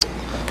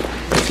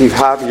If you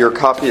have your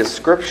copy of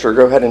Scripture,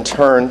 go ahead and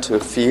turn to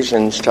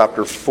Ephesians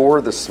chapter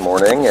 4 this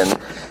morning. And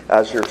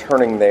as you're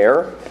turning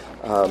there,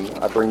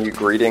 I bring you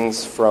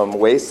greetings from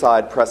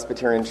Wayside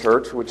Presbyterian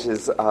Church, which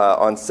is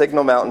on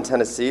Signal Mountain,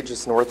 Tennessee,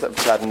 just north of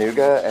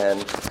Chattanooga. And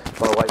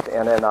my wife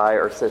Anna and I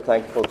are so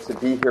thankful to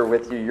be here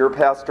with you. Your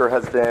pastor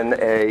has been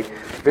a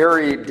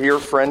very dear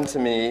friend to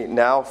me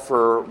now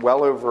for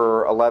well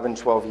over 11,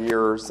 12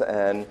 years,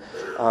 and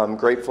I'm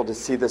grateful to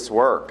see this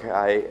work.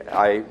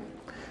 I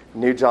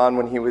knew John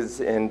when he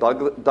was in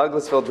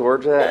Douglasville,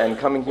 Georgia, and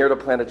coming here to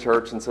plant a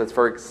church, and so it's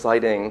very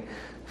exciting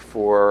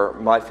for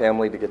my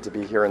family to get to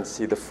be here and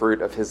see the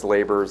fruit of his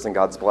labors and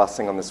God's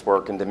blessing on this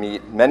work, and to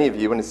meet many of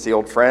you and to see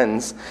old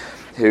friends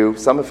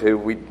some of who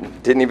we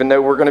didn't even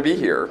know were going to be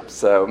here.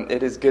 So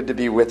it is good to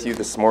be with you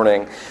this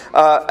morning.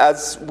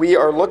 As we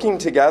are looking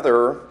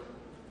together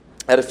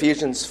at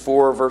Ephesians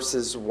 4,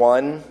 verses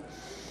 1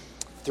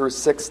 through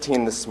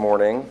 16 this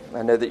morning,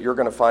 I know that you're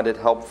going to find it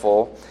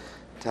helpful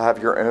to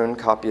have your own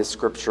copy of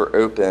Scripture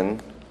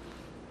open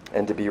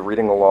and to be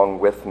reading along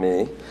with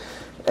me.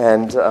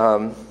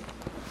 And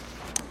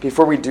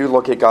before we do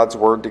look at God's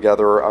Word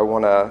together, I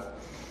want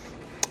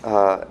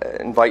to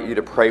invite you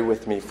to pray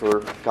with me for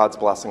God's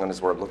blessing on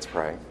His Word. Let's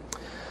pray.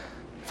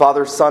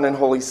 Father, Son, and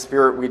Holy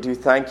Spirit, we do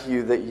thank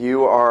you that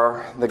you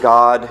are the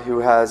God who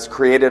has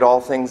created all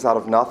things out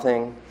of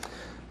nothing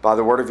by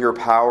the word of your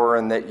power,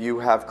 and that you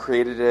have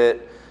created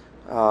it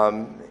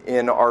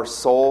in our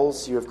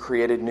souls. You have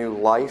created new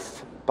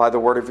life by the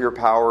word of your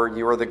power.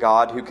 You are the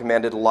God who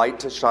commanded light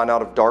to shine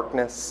out of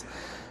darkness,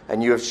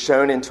 and you have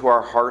shone into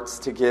our hearts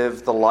to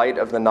give the light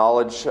of the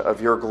knowledge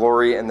of your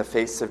glory in the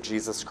face of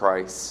Jesus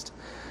Christ.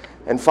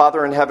 And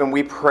Father in heaven,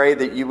 we pray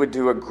that you would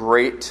do a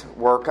great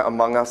work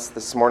among us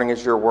this morning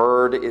as your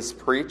word is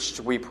preached.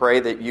 We pray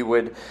that you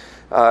would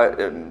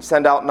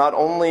send out not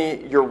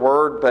only your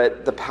word,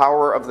 but the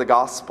power of the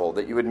gospel,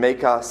 that you would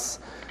make us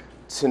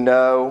to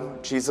know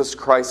Jesus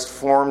Christ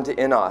formed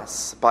in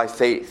us by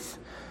faith,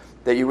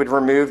 that you would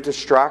remove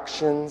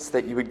distractions,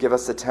 that you would give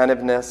us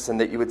attentiveness, and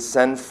that you would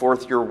send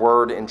forth your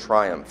word in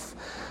triumph.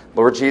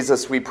 Lord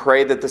Jesus, we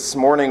pray that this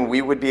morning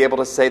we would be able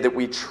to say that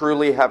we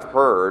truly have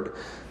heard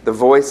the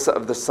voice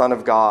of the Son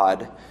of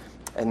God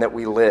and that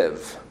we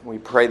live. We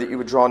pray that you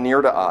would draw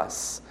near to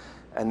us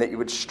and that you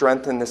would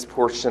strengthen this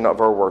portion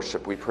of our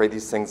worship. We pray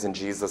these things in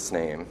Jesus'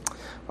 name.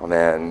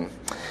 Amen.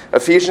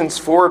 Ephesians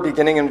 4,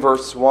 beginning in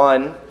verse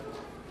 1.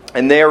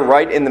 And there,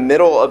 right in the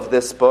middle of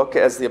this book,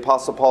 as the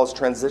Apostle Paul is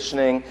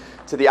transitioning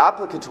to the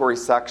applicatory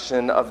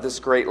section of this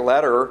great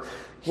letter,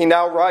 he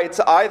now writes,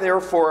 I,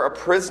 therefore, a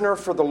prisoner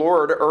for the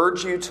Lord,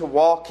 urge you to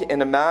walk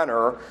in a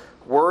manner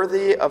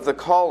worthy of the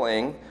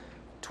calling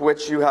to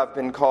which you have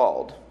been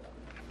called,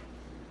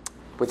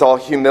 with all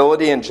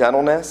humility and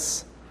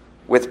gentleness,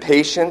 with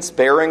patience,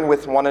 bearing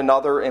with one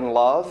another in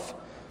love,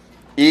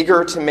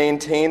 eager to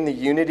maintain the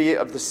unity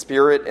of the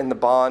Spirit in the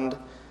bond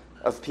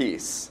of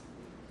peace.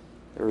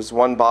 There is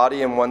one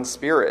body and one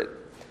Spirit,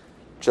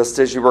 just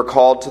as you were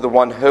called to the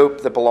one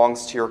hope that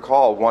belongs to your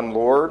call, one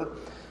Lord,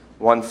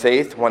 one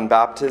faith, one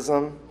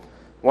baptism,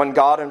 one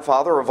God and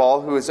Father of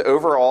all, who is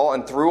over all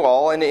and through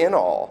all and in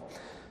all.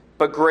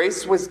 But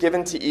grace was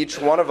given to each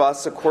one of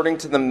us according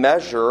to the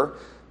measure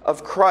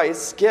of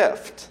Christ's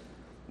gift.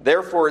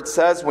 Therefore it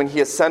says, when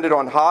he ascended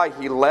on high,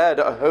 he led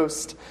a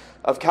host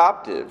of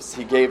captives.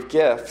 He gave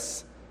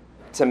gifts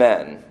to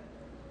men.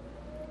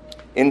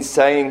 In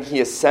saying he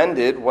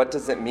ascended, what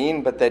does it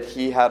mean but that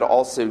he had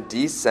also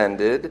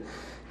descended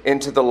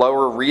into the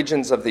lower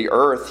regions of the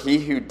earth? He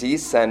who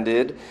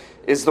descended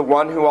is the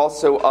one who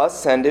also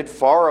ascended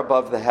far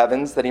above the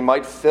heavens, that he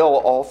might fill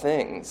all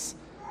things.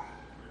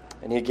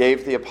 And he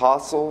gave the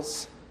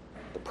apostles,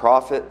 the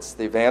prophets,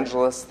 the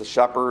evangelists, the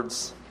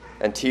shepherds,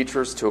 and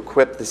teachers to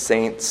equip the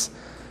saints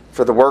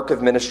for the work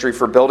of ministry,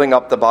 for building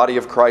up the body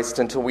of Christ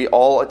until we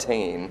all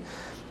attain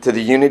to the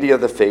unity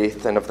of the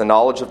faith and of the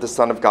knowledge of the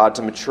Son of God,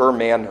 to mature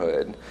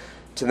manhood,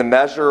 to the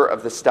measure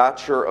of the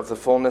stature of the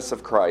fullness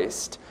of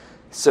Christ,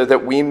 so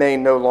that we may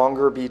no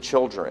longer be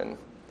children,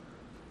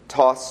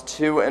 tossed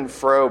to and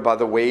fro by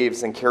the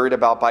waves and carried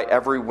about by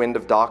every wind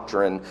of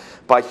doctrine,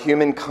 by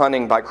human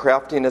cunning, by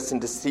craftiness and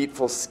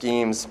deceitful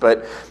schemes,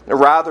 but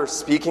rather,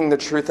 speaking the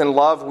truth in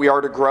love, we are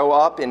to grow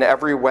up in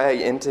every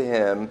way into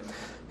Him,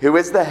 who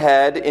is the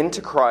head,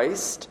 into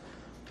Christ,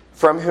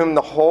 from whom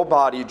the whole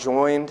body,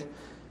 joined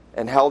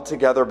and held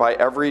together by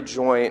every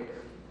joint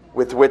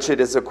with which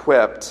it is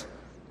equipped,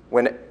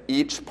 when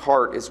each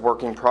part is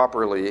working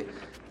properly,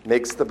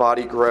 makes the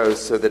body grow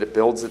so that it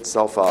builds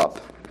itself up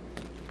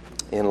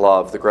in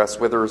love. The grass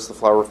withers, the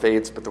flower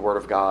fades, but the word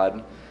of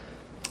God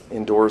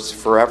endures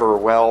forever.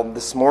 Well,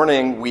 this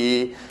morning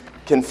we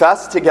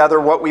confess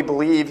together what we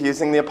believe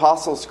using the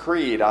Apostles'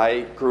 Creed.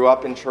 I grew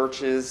up in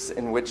churches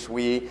in which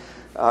we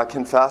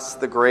confess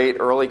the great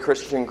early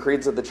Christian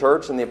creeds of the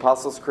church, and the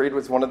Apostles' Creed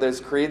was one of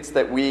those creeds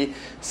that we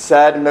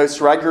said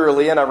most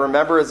regularly. And I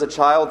remember as a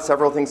child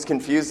several things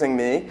confusing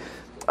me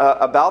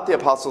about the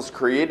Apostles'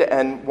 Creed,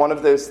 and one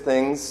of those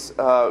things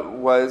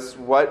was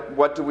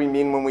what do we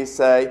mean when we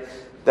say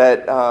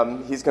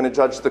that he's going to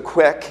judge the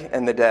quick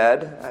and the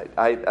dead.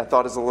 I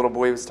thought as a little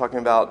boy he was talking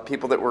about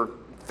people that were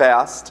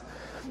fast.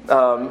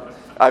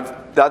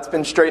 That's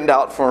been straightened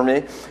out for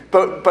me.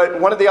 But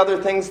one of the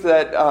other things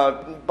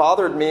that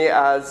bothered me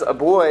as a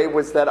boy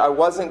was that I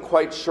wasn't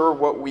quite sure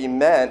what we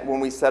meant when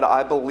we said,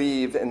 I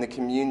believe in the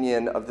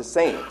communion of the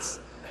saints.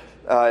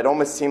 It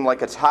almost seemed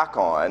like a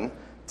tack-on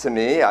to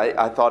me.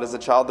 I thought as a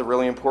child the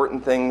really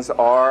important things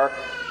are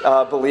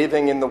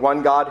believing in the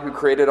one God who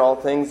created all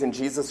things, in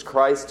Jesus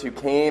Christ who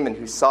came and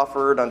who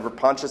suffered under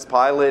Pontius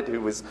Pilate,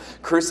 who was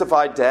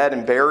crucified, dead,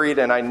 and buried,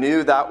 and I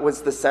knew that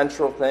was the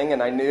central thing,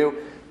 and I knew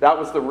that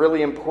was the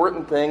really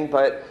important thing,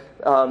 but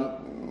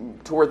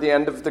toward the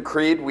end of the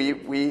creed,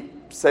 we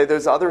say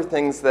those other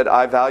things that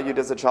I valued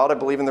as a child. I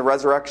believe in the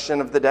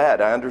resurrection of the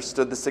dead. I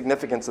understood the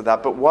significance of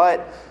that. But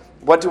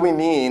what do we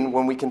mean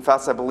when we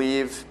confess I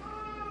believe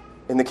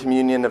in the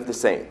communion of the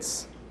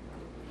saints?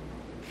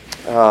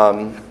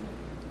 I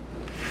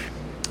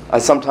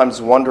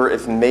sometimes wonder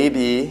if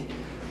maybe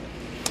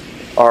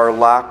our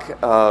lack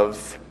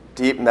of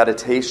deep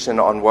meditation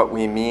on what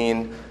we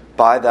mean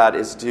by that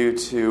is due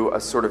to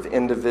a sort of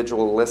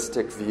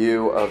individualistic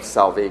view of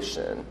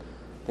salvation.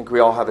 I think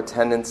we all have a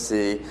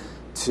tendency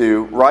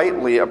to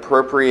rightly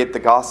appropriate the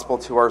gospel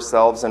to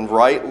ourselves and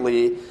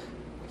rightly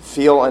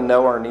feel and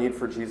know our need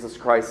for Jesus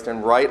Christ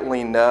and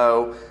rightly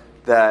know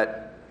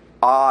that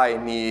I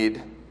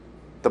need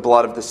the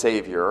blood of the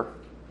Savior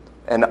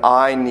and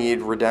I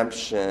need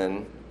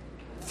redemption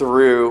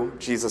through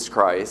Jesus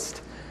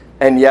Christ.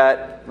 And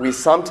yet we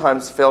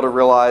sometimes fail to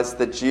realize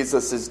that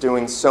Jesus is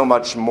doing so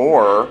much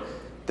more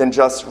than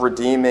just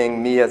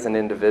redeeming me as an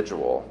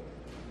individual.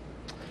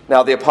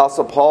 Now, the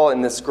Apostle Paul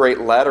in this great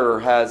letter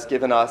has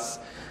given us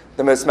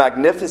the most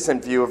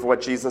magnificent view of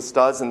what Jesus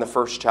does in the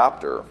first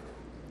chapter.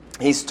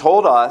 He's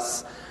told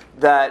us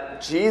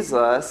that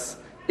Jesus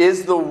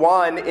is the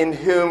one in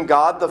whom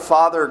God the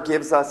Father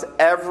gives us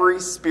every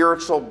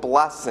spiritual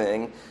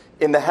blessing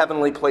in the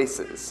heavenly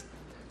places.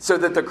 So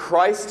that the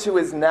Christ who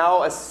is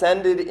now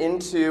ascended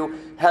into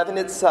heaven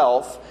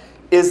itself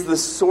is the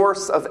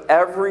source of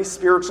every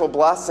spiritual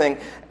blessing.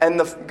 And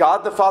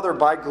God the Father,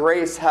 by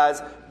grace,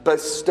 has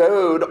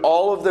bestowed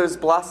all of those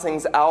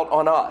blessings out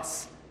on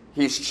us.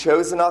 He's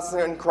chosen us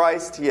in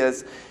Christ. He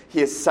is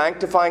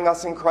sanctifying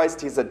us in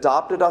Christ. He's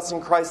adopted us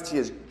in Christ. He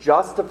has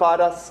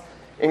justified us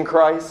in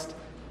Christ.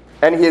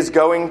 And He is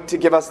going to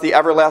give us the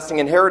everlasting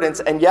inheritance.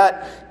 And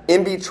yet,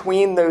 in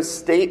between those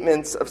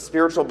statements of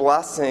spiritual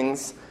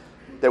blessings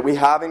that we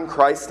have in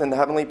Christ in the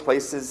heavenly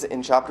places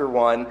in chapter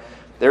 1,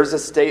 there's a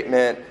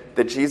statement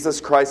that Jesus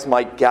Christ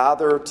might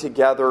gather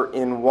together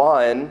in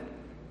one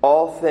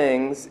all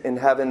things in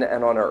heaven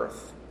and on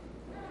earth.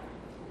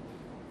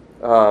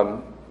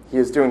 He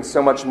is doing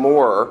so much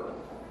more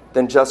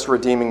than just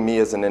redeeming me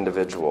as an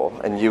individual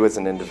and you as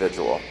an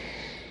individual.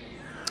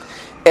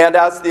 And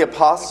as the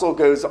apostle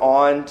goes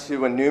on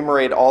to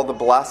enumerate all the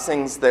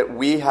blessings that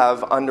we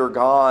have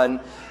undergone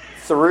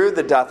through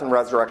the death and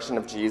resurrection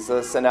of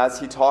Jesus, and as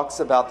he talks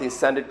about the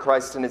ascended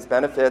Christ and his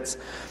benefits,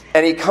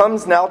 and he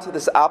comes now to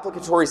this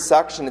applicatory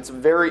section, it's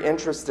very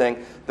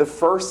interesting. The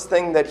first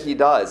thing that he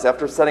does,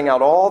 after setting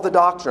out all the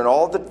doctrine,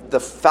 all the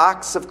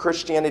facts of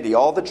Christianity,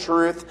 all the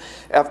truth,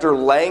 after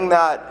laying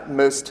that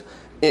most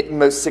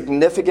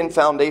significant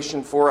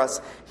foundation for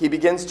us, he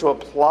begins to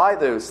apply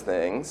those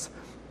things.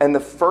 And the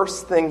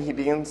first thing he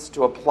begins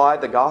to apply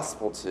the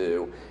gospel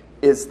to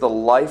is the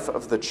life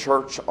of the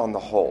church on the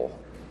whole.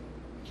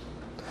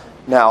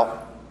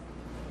 Now,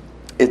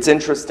 it's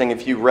interesting,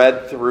 if you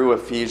read through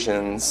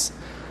Ephesians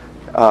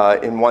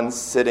in one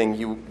sitting,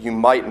 you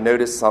might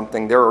notice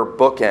something. There are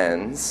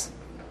bookends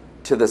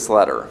to this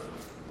letter.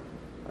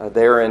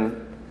 There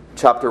in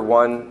chapter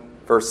 1,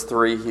 verse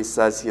 3, he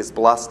says, He has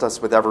blessed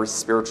us with every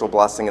spiritual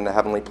blessing in the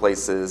heavenly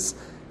places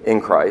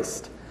in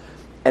Christ.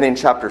 And in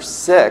chapter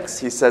 6,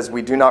 he says,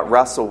 we do not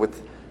wrestle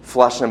with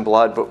flesh and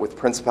blood, but with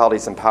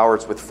principalities and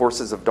powers, with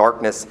forces of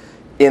darkness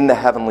in the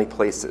heavenly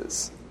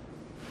places.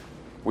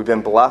 We've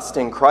been blessed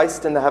in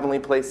Christ in the heavenly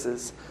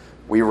places.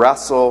 We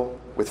wrestle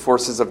with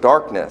forces of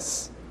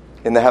darkness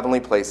in the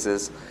heavenly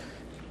places.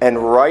 And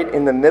right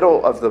in the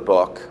middle of the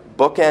book,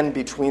 bookend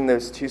between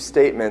those two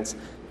statements,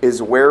 is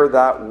where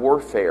that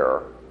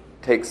warfare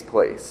takes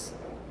place.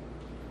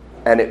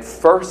 And it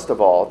first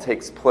of all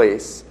takes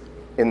place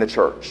in the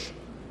church.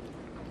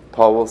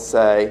 Paul will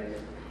say,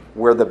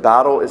 where the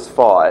battle is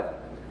fought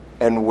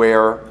and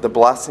where the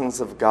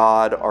blessings of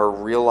God are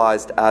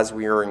realized as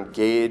we are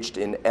engaged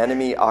in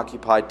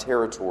enemy-occupied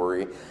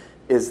territory,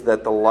 is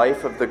that the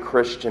life of the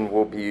Christian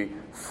will be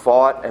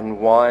fought and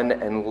won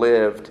and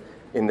lived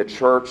in the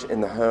church,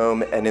 in the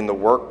home, and in the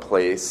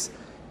workplace,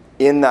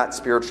 in that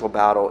spiritual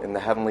battle in the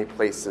heavenly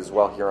places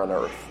while here on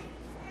earth.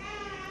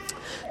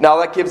 Now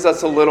that gives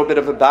us a little bit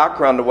of a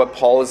background to what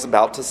Paul is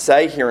about to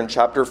say here in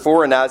chapter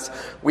 4. And as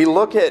we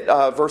look at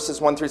verses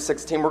 1 through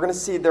 16, we're going to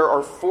see there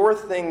are 4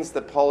 things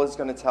that Paul is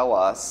going to tell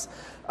us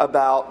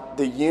about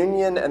the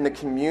union and the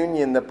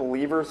communion that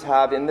believers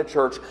have in the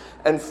church,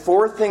 and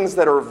 4 things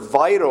that are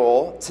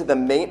vital to the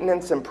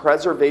maintenance and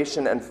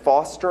preservation and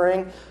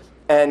fostering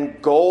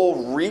and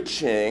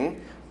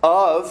goal-reaching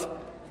of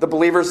the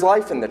believer's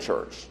life in the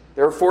church.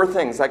 There are 4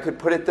 things. I could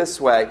put it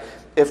this way.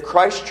 If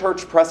Christ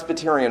Church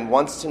Presbyterian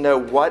wants to know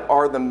what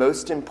are the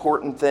most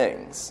important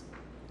things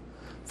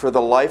for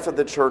the life of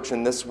the church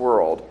in this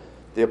world,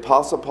 the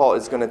Apostle Paul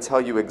is going to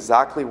tell you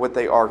exactly what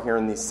they are here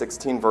in these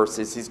 16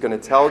 verses. He's going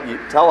to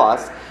tell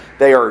us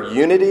they are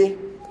unity,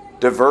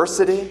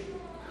 diversity,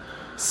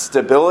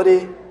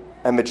 stability,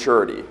 and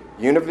maturity.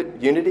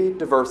 Unity,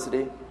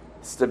 diversity,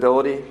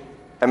 stability,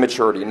 and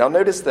maturity. Now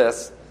notice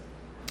this.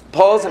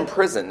 Paul is in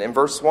prison. In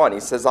verse 1, he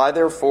says, I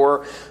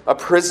therefore, a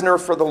prisoner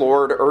for the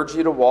Lord, urge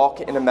you to walk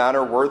in a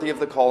manner worthy of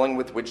the calling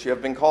with which you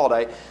have been called.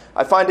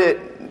 I find it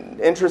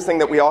interesting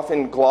that we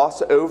often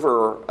gloss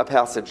over a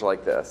passage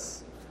like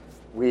this.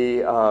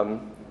 We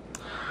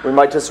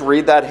might just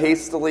read that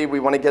hastily. We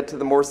want to get to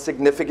the more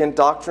significant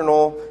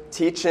doctrinal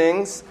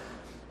teachings.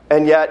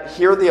 And yet,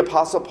 here the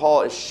Apostle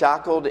Paul is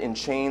shackled in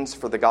chains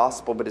for the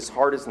gospel, but his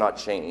heart is not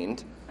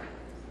chained.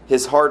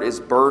 His heart is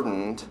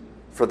burdened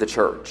for the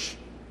church.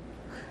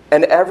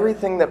 And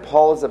everything that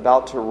Paul is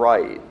about to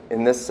write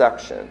in this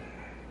section,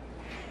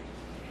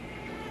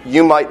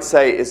 you might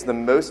say, is the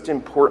most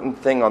important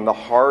thing on the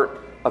heart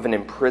of an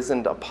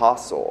imprisoned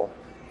apostle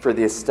for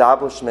the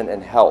establishment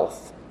and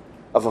health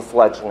of a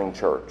fledgling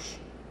church.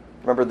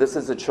 Remember, this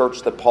is a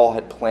church that Paul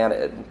had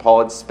planted. Paul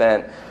had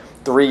spent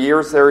 3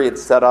 years there. He had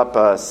set up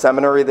a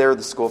seminary there,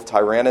 the School of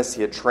Tyrannus.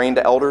 He had trained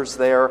elders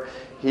there.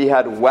 He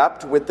had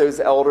wept with those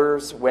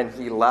elders when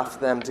he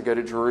left them to go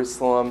to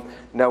Jerusalem,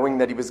 knowing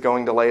that he was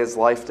going to lay his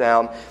life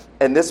down.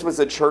 And this was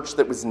a church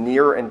that was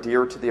near and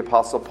dear to the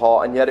Apostle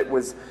Paul, and yet it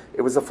was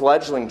a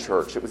fledgling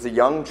church. It was a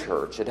young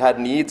church. It had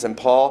needs, and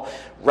Paul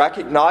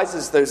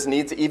recognizes those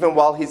needs. Even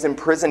while he's in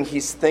prison,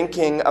 he's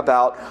thinking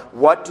about,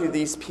 what do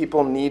these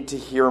people need to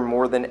hear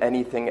more than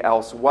anything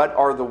else? What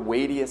are the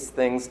weightiest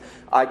things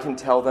I can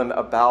tell them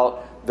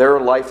about their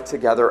life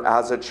together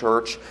as a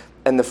church?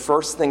 And the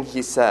first thing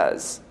he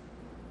says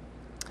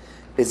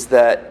is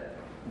that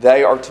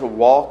they are to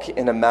walk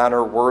in a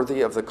manner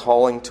worthy of the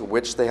calling to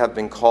which they have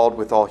been called,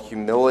 with all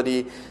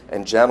humility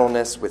and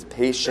gentleness, with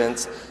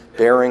patience,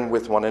 bearing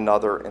with one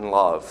another in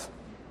love.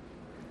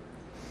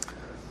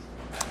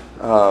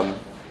 I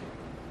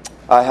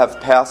have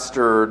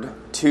pastored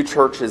 2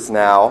 churches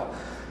now,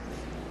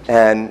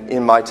 and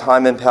in my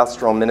time in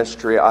pastoral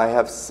ministry, I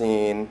have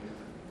seen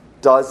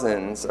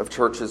dozens of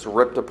churches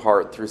ripped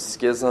apart through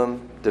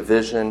schism,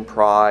 division,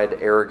 pride,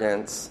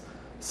 arrogance,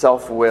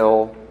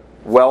 self-will,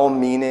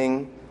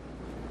 well-meaning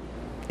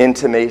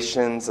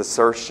intimations,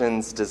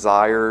 assertions,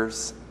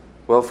 desires.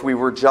 Well, if we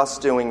were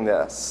just doing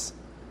this.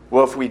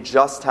 Well, if we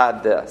just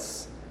had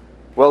this.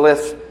 Well,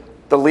 if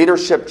the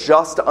leadership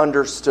just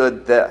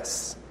understood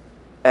this.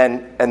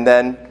 And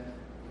then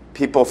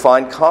people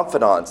find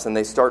confidants and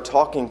they start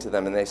talking to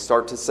them and they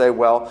start to say,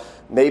 well,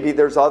 maybe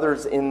there's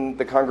others in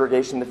the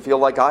congregation that feel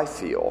like I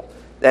feel.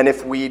 And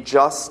if we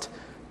just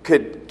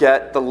could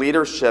get the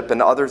leadership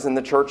and others in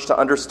the church to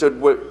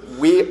understand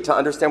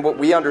what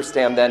we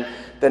understand,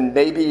 then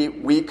maybe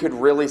we could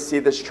really see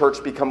this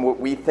church become what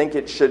we think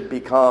it should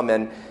become.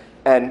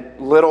 And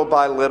little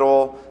by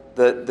little,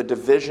 the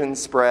division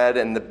spread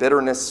and the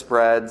bitterness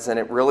spreads, and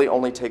it really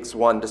only takes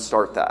one to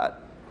start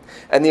that.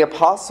 And the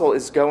apostle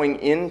is going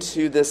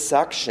into this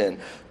section,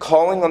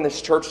 calling on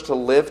this church to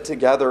live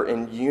together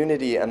in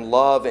unity and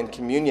love and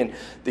communion,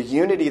 the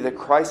unity that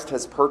Christ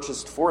has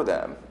purchased for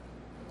them.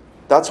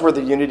 That's where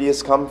the unity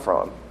has come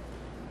from,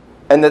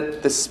 and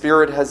that the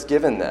Spirit has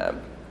given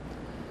them.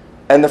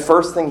 And the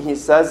first thing he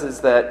says is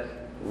that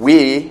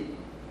we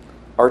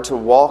are to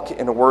walk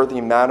in a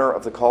worthy manner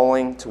of the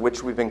calling to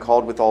which we've been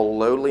called, with all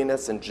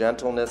lowliness and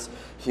gentleness,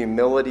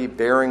 humility,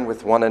 bearing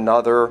with one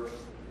another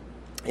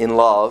in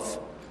love.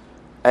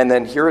 And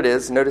then here it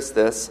is, notice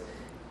this,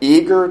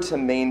 eager to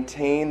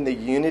maintain the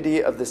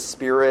unity of the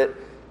Spirit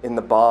in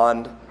the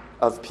bond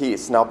of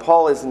peace. Now,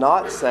 Paul is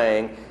not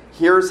saying,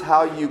 here's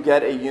how you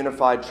get a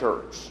unified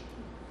church.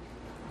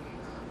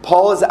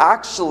 Paul is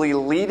actually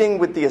leading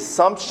with the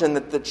assumption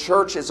that the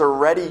church is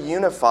already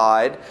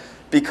unified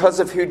because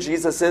of who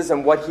Jesus is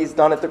and what he's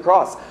done at the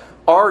cross.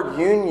 Our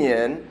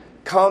union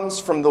comes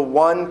from the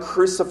one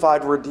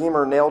crucified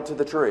Redeemer nailed to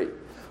the tree.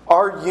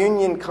 Our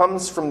union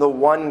comes from the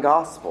one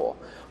gospel.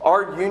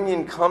 Our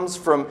union comes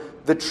from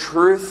the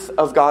truth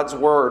of God's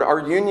word.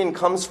 Our union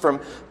comes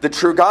from the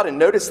true God. And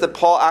notice that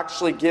Paul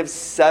actually gives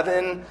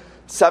seven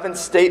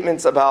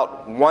statements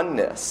about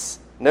oneness.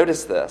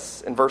 Notice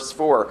this in verse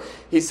 4.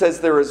 He says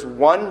there is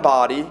one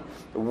body,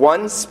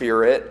 one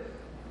Spirit,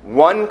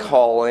 one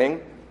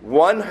calling,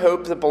 one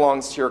hope that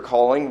belongs to your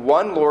calling,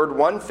 one Lord,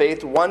 one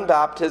faith, one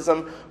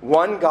baptism,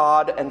 one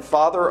God and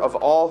Father of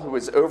all, who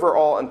is over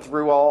all and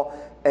through all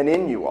and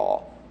in you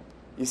all.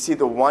 You see,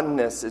 the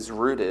oneness is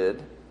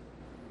rooted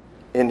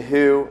in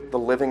who the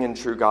living and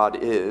true God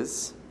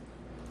is,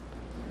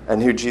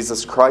 and who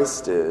Jesus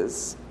Christ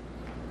is,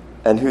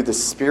 and who the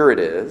Spirit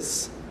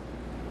is,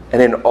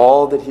 and in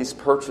all that he's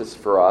purchased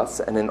for us,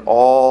 and in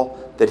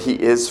all that he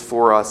is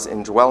for us,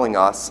 indwelling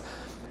us,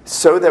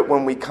 so that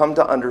when we come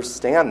to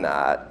understand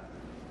that,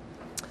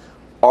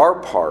 Our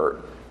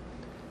part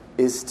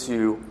is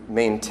to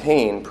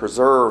maintain,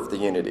 preserve the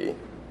unity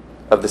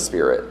of the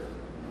Spirit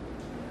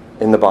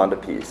in the bond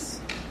of peace.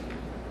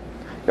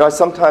 I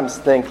sometimes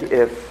think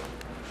if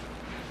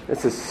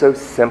this is so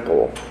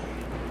simple,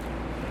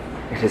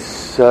 it is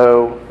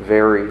so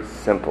very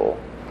simple.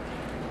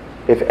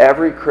 If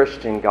every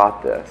Christian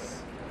got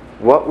this,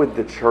 what would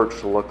the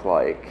church look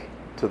like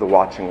to the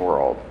watching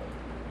world?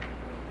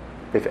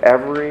 If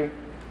every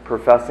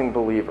professing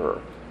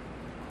believer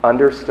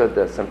understood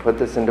this and put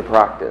this into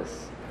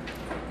practice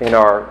in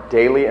our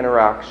daily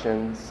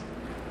interactions,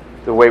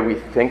 the way we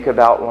think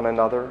about one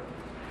another,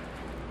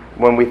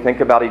 when we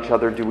think about each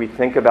other, do we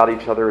think about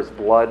each other as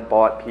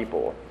blood-bought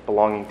people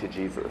belonging to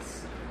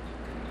Jesus?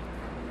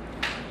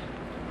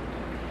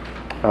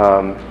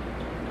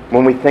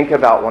 When we think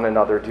about one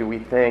another, do we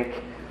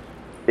think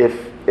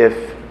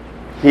if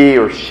he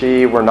or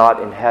she were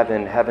not in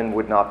heaven, heaven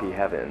would not be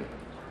heaven?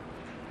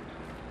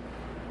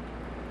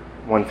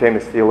 One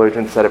famous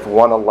theologian said if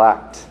one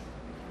elect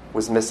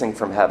was missing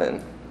from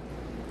heaven,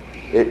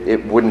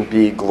 it wouldn't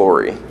be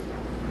glory.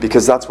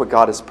 Because that's what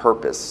God has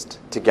purposed,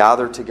 to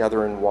gather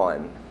together in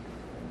one,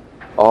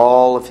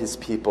 all of his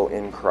people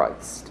in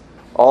Christ,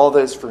 all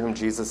those for whom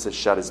Jesus has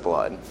shed his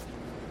blood.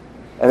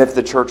 And if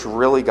the church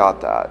really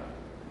got that,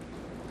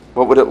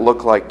 what would it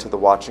look like to the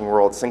watching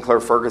world?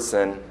 Sinclair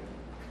Ferguson,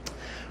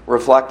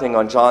 reflecting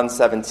on John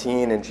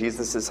 17 and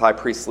Jesus' high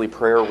priestly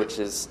prayer, which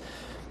is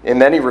in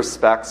many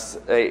respects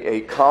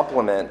a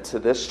complement to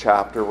this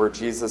chapter where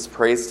Jesus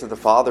prays to the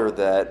Father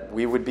that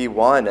we would be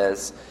one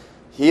as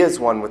he is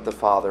one with the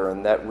Father,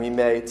 and that we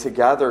may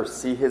together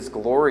see his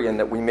glory, and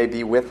that we may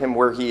be with him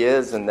where he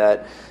is, and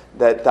that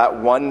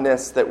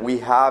oneness that we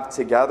have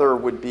together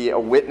would be a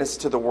witness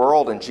to the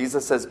world. And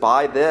Jesus says,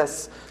 by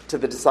this, to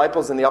the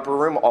disciples in the upper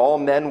room, all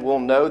men will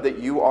know that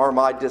you are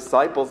my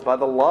disciples by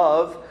the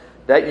love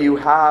that you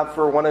have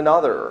for one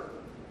another.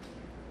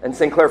 And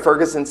Sinclair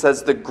Ferguson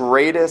says the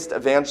greatest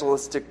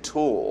evangelistic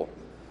tool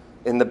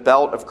in the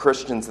belt of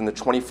Christians in the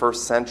 21st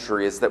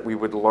century is that we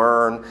would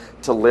learn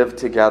to live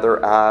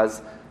together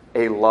as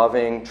a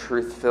loving,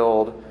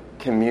 truth-filled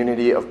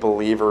community of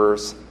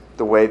believers,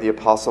 the way the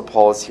Apostle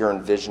Paul is here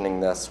envisioning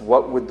this.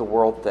 What would the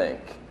world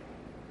think?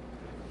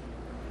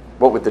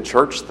 What would the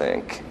church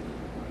think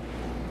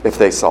if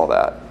they saw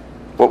that?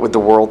 What would the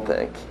world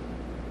think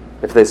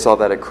if they saw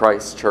that at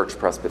Christ Church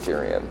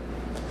Presbyterian?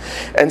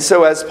 And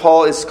so as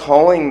Paul is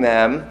calling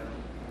them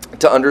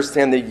to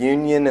understand the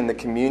union and the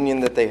communion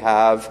that they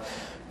have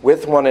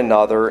with one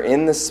another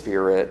in the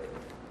Spirit,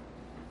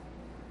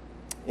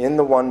 in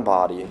the one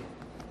body,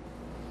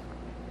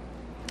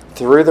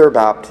 through their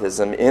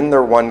baptism, in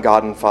their one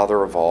God and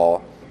Father of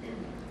all,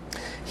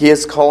 he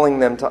is calling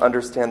them to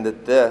understand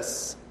that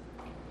this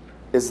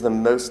is the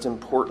most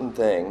important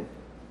thing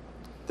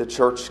the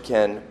church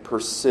can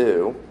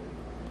pursue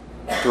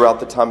throughout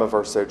the time of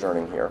our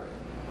sojourning here.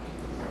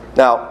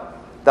 Now,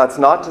 that's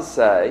not to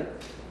say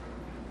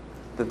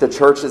that the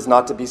church is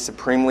not to be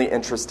supremely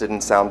interested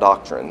in sound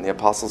doctrine. The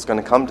apostle's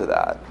going to come to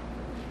that.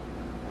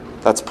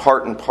 That's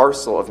part and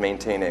parcel of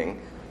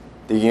maintaining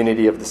the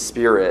unity of the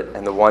Spirit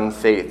and the one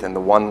faith and the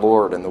one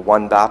Lord and the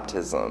one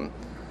baptism.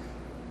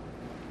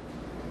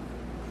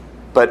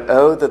 But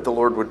oh, that the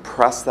Lord would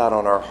press that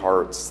on our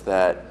hearts,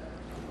 that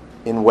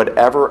in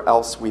whatever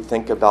else we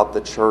think about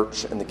the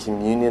church and the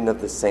communion of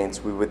the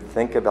saints, we would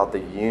think about the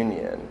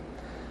union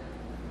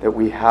that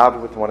we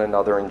have with one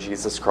another in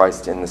Jesus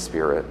Christ in the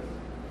Spirit.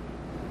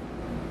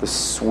 The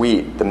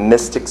sweet, the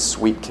mystic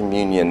sweet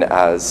communion,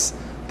 as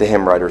the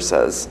hymn writer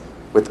says,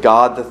 with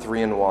God the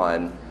three in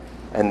one,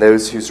 and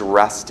those whose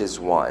rest is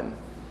one.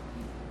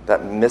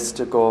 That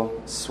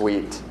mystical,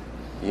 sweet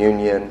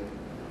union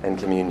and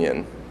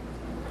communion.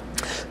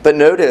 But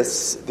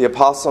notice, the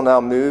apostle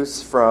now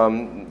moves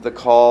from the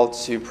call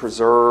to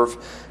preserve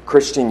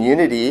Christian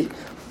unity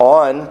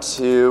on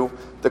to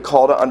the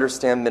call to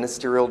understand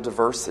ministerial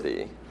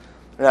diversity.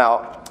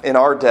 Now, in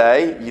our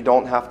day, you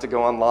don't have to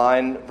go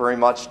online very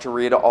much to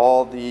read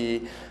all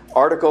the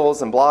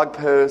articles and blog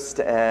posts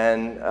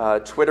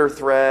and Twitter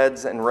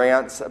threads and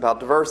rants about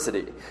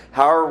diversity.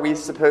 How are we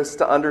supposed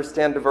to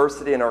understand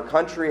diversity in our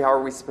country? How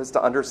are we supposed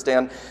to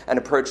understand and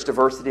approach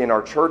diversity in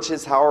our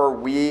churches? How are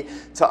we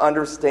to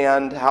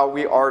understand how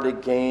we are to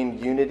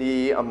gain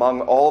unity among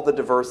all the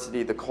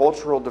diversity, the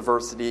cultural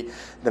diversity,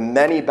 the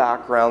many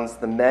backgrounds,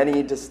 the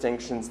many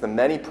distinctions, the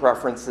many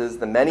preferences,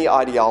 the many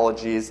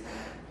ideologies?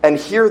 And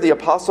here the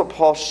Apostle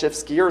Paul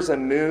shifts gears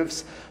and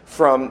moves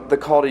from the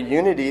call to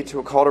unity to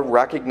a call to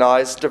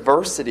recognize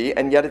diversity,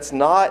 and yet it's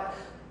not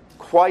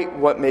quite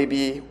what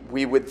maybe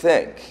we would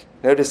think.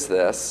 Notice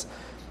this.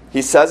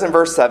 He says in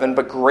verse 7,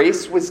 "But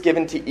grace was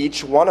given to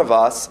each one of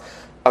us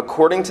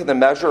according to the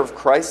measure of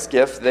Christ's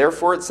gift.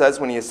 Therefore it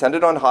says, when he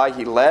ascended on high,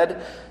 he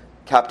led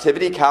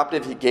captivity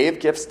captive, he gave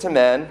gifts to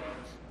men."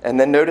 And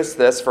then notice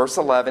this, verse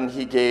 11,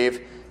 he gave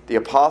the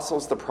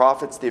apostles, the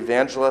prophets, the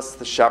evangelists,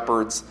 the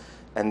shepherds,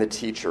 and the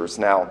teachers.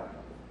 Now,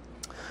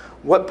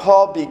 what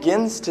Paul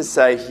begins to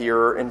say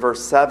here in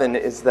verse 7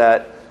 is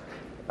that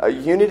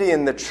unity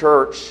in the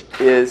church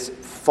is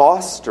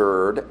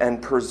fostered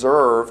and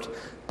preserved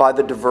by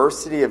the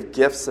diversity of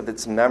gifts of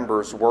its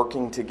members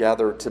working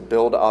together to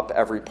build up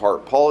every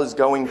part. Paul is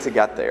going to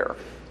get there.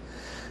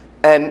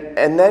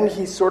 And then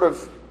he sort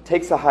of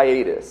takes a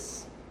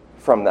hiatus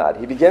from that.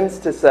 He begins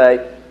to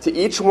say, to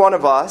each one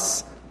of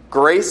us,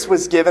 grace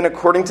was given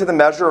according to the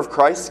measure of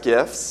Christ's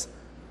gifts.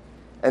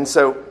 And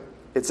so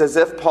it's as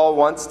if Paul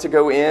wants to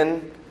go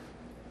in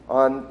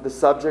on the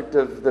subject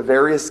of the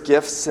various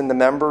gifts in the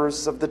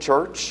members of the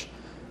church.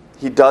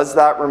 He does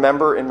that,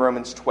 remember, in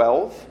Romans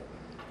 12.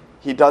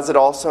 He does it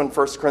also in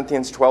 1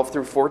 Corinthians 12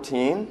 through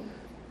 14.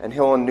 And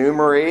he'll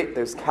enumerate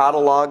those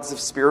catalogs of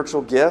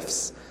spiritual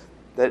gifts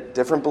that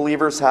different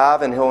believers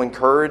have, and he'll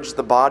encourage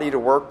the body to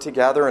work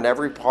together in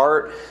every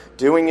part,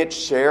 doing its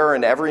share,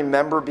 and every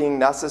member being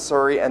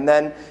necessary. And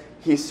then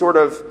he sort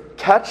of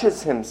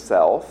catches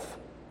himself,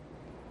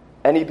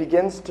 and he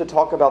begins to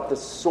talk about the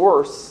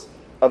source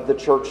of the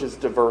church's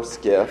diverse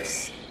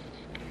gifts.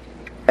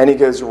 And he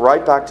goes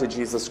right back to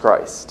Jesus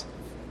Christ.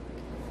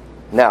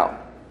 Now,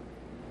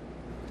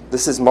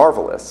 this is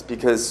marvelous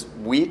because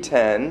we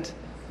tend,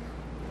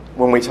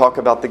 when we talk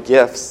about the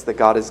gifts that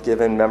God has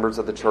given members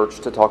of the church,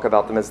 to talk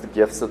about them as the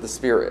gifts of the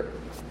Spirit.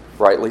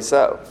 Rightly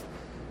so.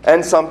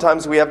 And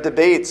sometimes we have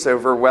debates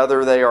over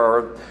whether they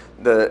are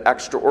the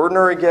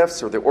extraordinary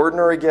gifts or the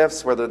ordinary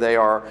gifts, whether they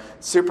are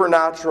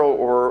supernatural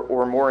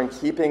or more in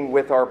keeping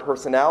with our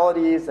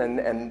personalities.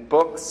 And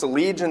books,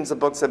 legions of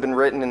books have been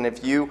written. And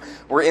if you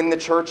were in the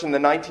church in the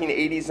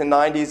 1980s and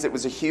 90s, it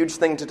was a huge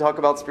thing to talk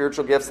about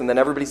spiritual gifts, and then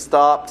everybody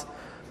stopped.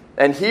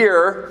 And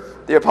here,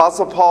 the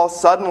Apostle Paul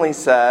suddenly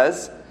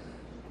says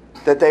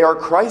that they are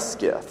Christ's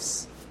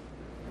gifts.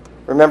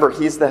 Remember,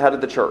 he's the head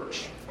of the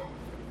church.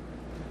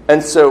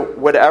 And so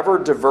whatever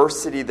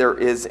diversity there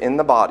is in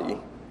the body,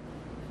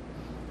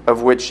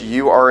 of which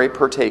you are a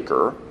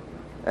partaker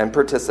and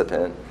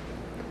participant,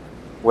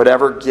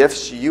 whatever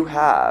gifts you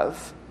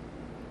have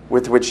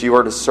with which you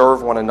are to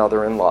serve one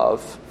another in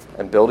love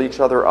and build each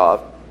other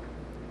up,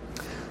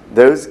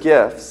 those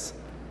gifts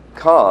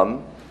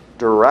come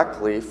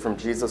directly from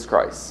Jesus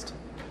Christ.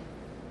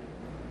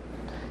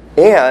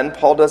 And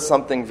Paul does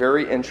something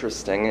very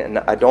interesting, and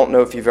I don't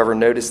know if you've ever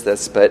noticed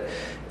this, but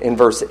in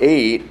verse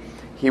 8,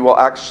 he will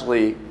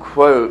actually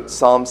quote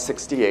Psalm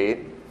 68,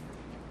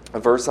 a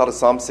verse out of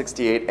Psalm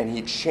 68, and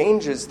he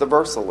changes the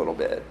verse a little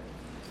bit.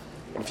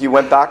 If you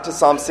went back to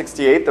Psalm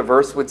 68, the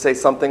verse would say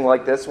something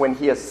like this: when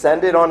he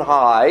ascended on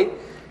high,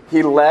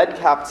 he led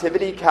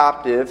captivity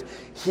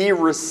captive, he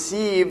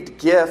received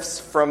gifts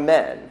from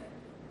men.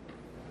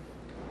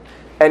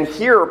 And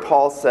here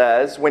Paul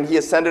says, when he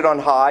ascended on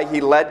high,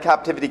 he led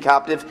captivity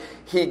captive,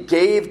 he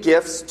gave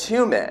gifts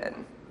to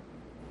men.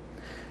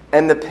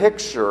 And the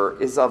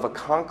picture is of a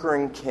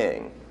conquering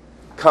king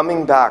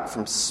coming back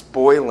from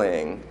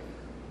spoiling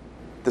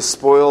the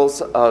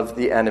spoils of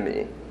the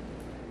enemy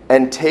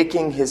and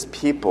taking his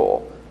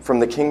people from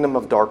the kingdom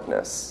of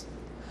darkness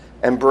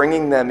and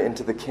bringing them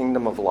into the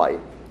kingdom of light.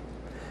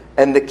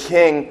 And the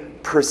king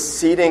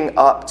proceeding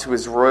up to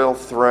his royal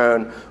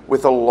throne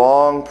with a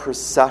long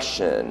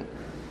procession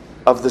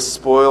of the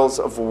spoils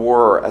of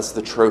war as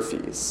the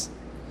trophies.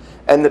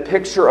 And the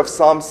picture of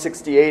Psalm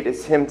 68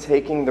 is him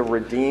taking the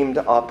redeemed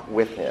up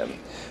with him,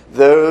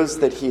 those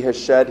that he has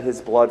shed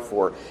his blood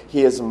for.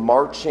 He is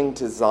marching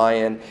to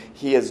Zion.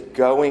 He is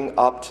going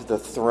up to the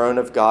throne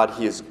of God.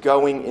 He is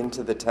going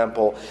into the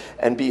temple.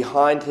 And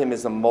behind him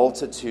is a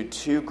multitude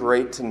too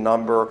great to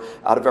number,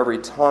 out of every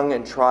tongue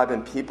and tribe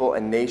and people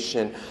and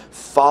nation,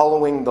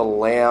 following the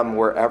Lamb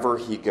wherever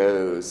he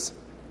goes.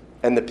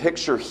 And the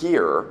picture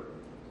here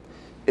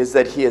is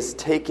that he has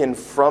taken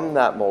from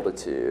that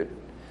multitude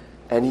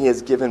and he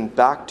has given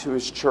back to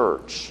his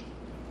church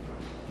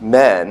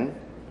men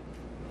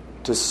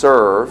to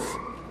serve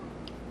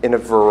in a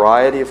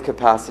variety of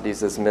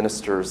capacities as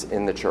ministers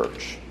in the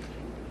church.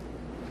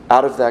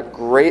 Out of that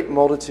great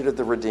multitude of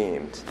the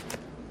redeemed,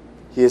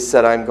 he has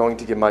said, I'm going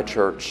to give my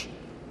church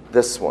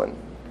this one,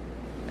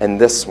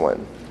 and this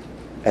one,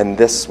 and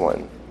this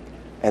one,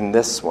 and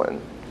this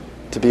one,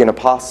 to be an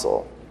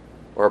apostle,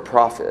 or a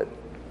prophet,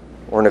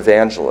 or an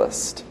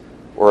evangelist,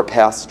 or a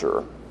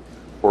pastor,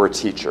 or a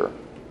teacher.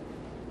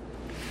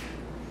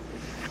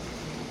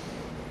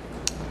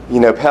 You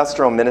know,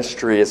 pastoral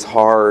ministry is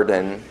hard,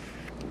 and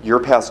your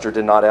pastor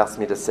did not ask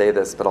me to say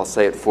this, but I'll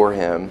say it for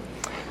him.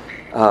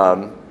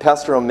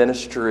 Pastoral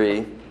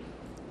ministry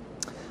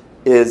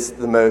is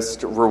the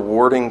most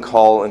rewarding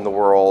call in the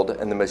world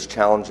and the most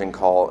challenging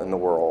call in the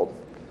world,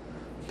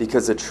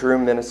 because a true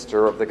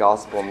minister of the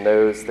gospel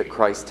knows that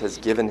Christ has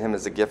given him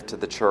as a gift to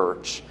the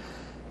church,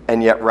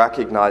 and yet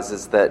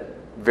recognizes that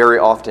very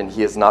often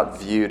he is not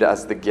viewed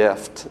as the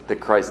gift that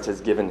Christ has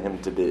given him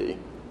to be.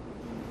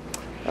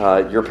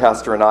 Your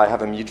pastor and I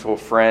have a mutual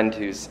friend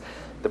who's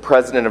the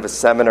president of a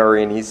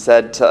seminary, and he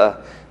said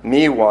to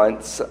me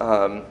once,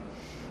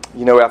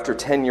 after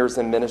 10 years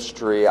in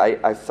ministry,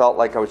 I felt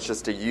like I was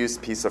just a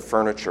used piece of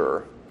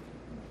furniture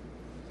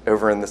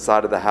over in the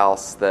side of the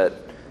house that,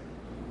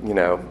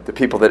 the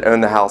people that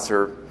own the house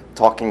are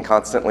talking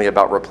constantly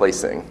about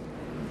replacing.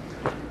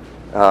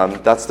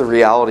 That's the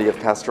reality of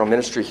pastoral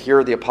ministry.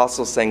 Here the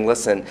apostles saying,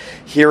 listen,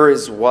 here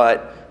is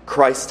what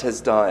Christ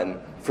has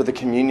done for the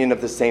communion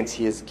of the saints.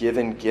 He has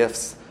given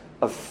gifts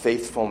of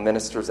faithful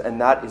ministers,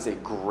 and that is a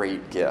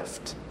great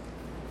gift.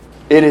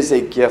 It is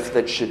a gift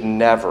that should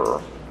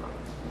never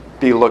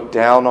be looked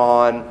down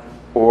on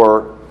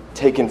or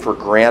taken for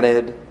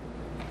granted.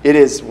 It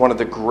is one of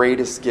the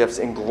greatest gifts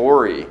in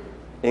glory.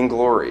 In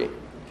glory,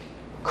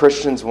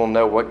 Christians will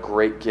know what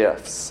great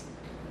gifts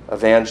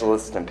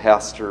evangelists and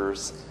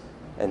pastors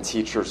and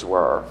teachers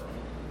were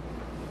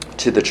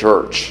to the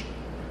church.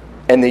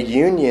 And the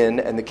union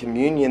and the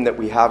communion that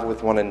we have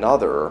with one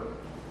another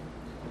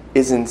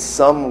is in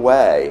some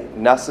way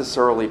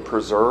necessarily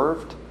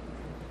preserved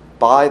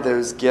by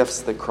those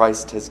gifts that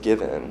Christ has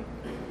given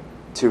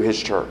to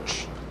his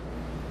church.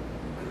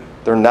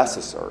 They're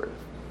necessary.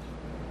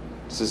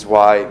 This is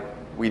why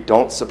we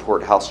don't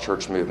support house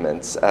church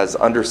movements, as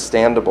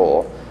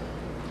understandable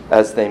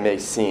as they may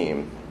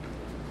seem,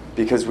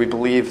 because we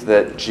believe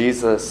that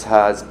Jesus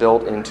has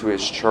built into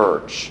his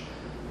church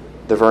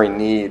the very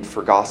need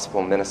for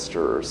gospel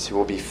ministers who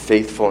will be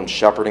faithful in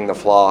shepherding the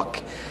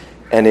flock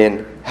and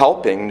in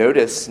helping.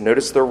 Notice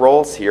their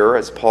roles here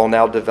as Paul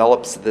now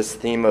develops this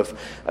theme of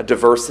a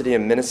diversity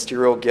of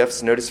ministerial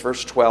gifts. Notice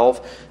verse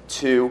 12,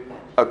 to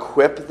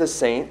equip the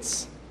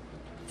saints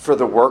for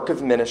the work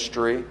of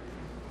ministry,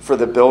 for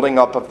the building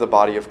up of the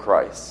body of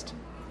Christ.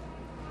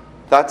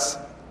 That's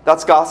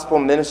gospel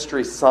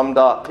ministry summed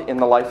up in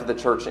the life of the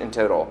church in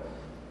total.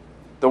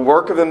 The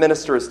work of a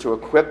minister is to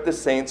equip the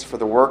saints for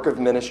the work of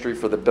ministry,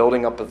 for the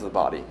building up of the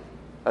body.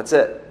 That's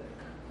it.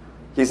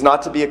 He's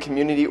not to be a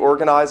community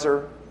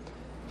organizer.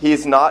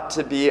 He's not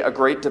to be a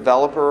great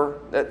developer.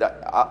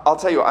 I'll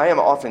tell you, I am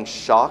often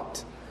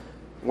shocked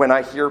when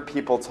I hear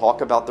people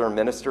talk about their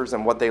ministers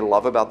and what they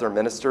love about their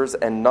ministers,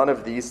 and none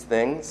of these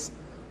things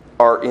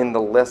are in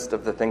the list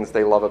of the things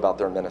they love about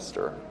their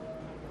minister.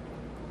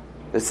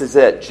 This is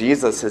it.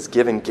 Jesus has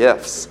given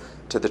gifts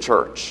to the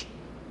church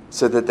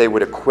so that they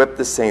would equip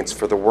the saints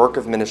for the work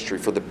of ministry,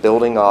 for the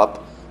building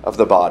up of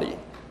the body.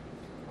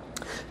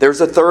 There's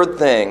a third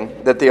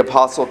thing that the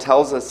apostle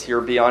tells us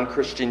here beyond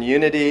Christian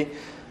unity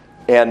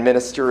and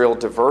ministerial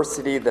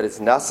diversity that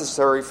is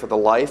necessary for the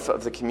life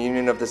of the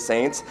communion of the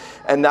saints,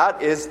 and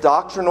that is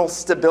doctrinal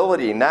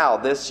stability. Now,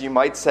 this, you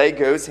might say,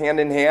 goes hand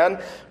in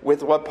hand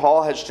with what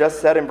Paul has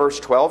just said in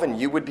verse 12,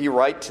 and you would be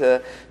right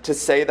to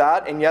say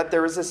that, and yet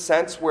there is a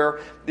sense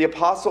where the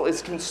apostle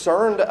is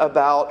concerned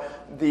about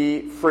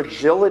the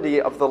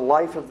fragility of the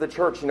life of the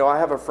church. You know, I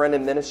have a friend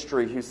in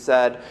ministry who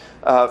said,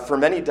 for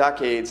many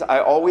decades, I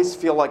always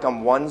feel like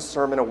I'm one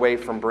sermon away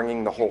from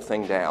bringing the whole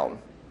thing down.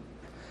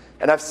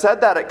 And I've said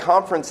that at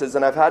conferences,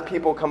 and I've had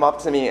people come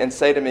up to me and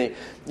say to me,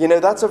 you know,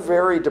 that's a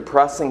very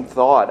depressing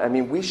thought. I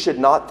mean, we should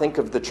not think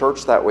of the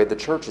church that way. The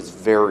church is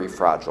very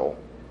fragile.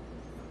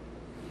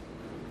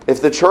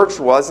 If the church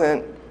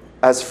wasn't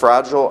as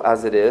fragile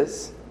as it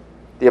is,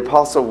 the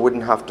apostle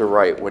wouldn't have to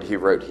write what he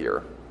wrote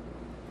here.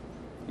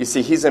 You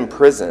see, he's in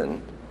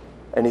prison,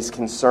 and he's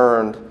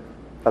concerned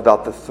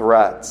about the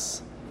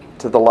threats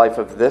to the life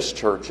of this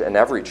church and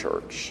every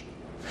church.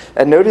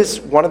 And notice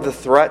one of the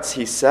threats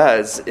he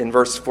says in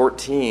verse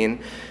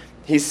 14.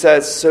 He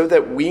says, so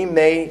that we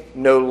may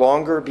no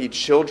longer be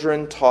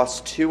children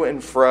tossed to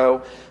and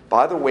fro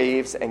by the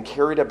waves and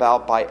carried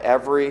about by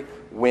every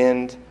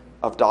wind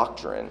of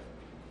doctrine.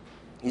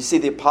 You see,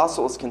 the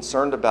apostle is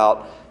concerned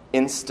about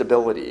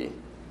instability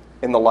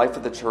in the life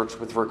of the church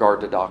with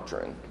regard to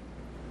doctrine.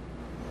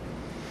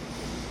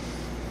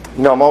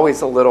 You know, I'm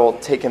always a little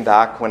taken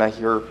back when I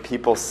hear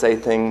people say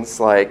things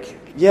like,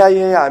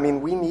 yeah, I mean,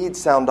 we need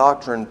sound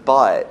doctrine,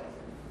 but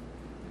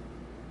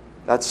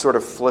that sort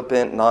of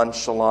flippant,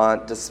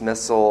 nonchalant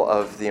dismissal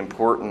of the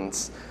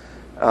importance.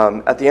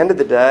 At the end of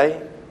the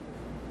day,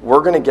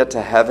 we're going to get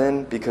to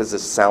heaven because of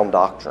sound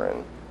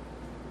doctrine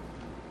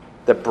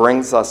that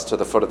brings us to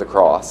the foot of the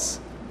cross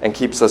and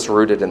keeps us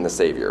rooted in the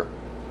Savior.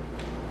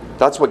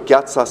 That's what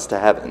gets us to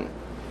heaven.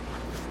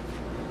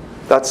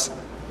 That's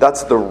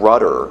the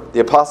rudder.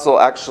 The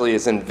apostle actually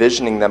is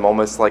envisioning them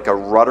almost like a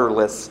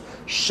rudderless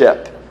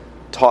ship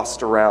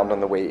tossed around on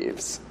the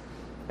waves.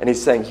 And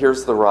he's saying,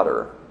 here's the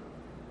rudder.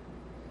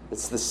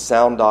 It's the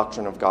sound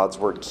doctrine of God's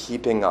word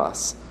keeping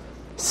us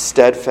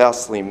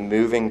steadfastly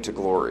moving to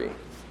glory.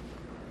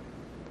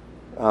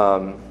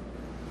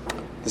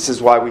 This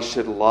is why we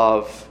should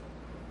love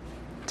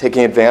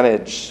taking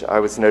advantage. I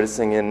was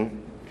noticing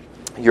in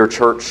your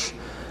church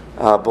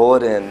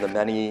bulletin the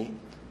many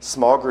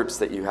small groups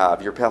that you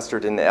have. Your pastor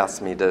didn't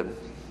ask me to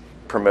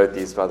promote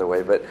these, by the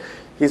way, but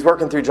he's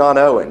working through John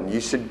Owen. You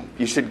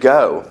should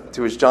go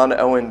to his John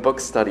Owen book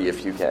study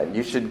if you can.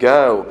 You should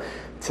go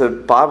to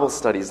Bible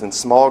studies in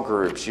small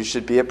groups. You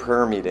should be at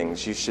prayer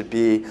meetings. You should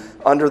be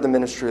under the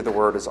ministry of the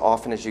word as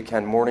often as you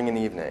can, morning and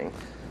evening.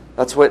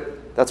 That's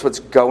what's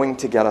going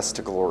to get us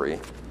to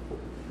glory.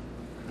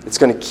 It's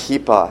going to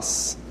keep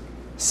us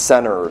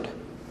centered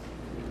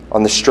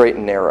on the straight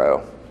and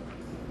narrow,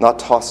 not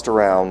tossed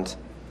around.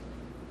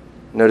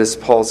 Notice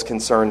Paul's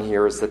concern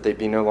here is that they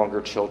be no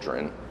longer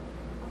children.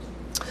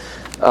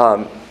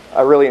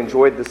 I really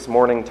enjoyed this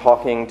morning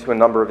talking to a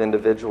number of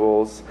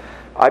individuals.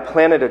 I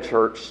planted a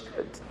church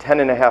 10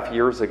 and a half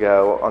years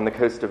ago on the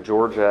coast of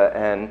Georgia,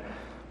 and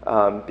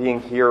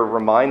being here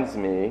reminds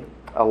me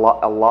a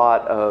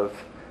lot of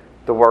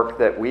the work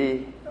that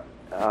we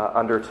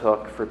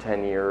undertook for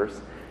 10 years.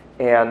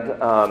 And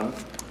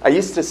I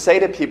used to say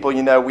to people,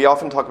 we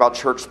often talk about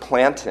church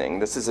planting.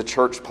 This is a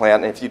church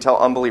plant, and if you tell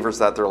unbelievers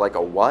that, they're like,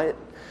 a what?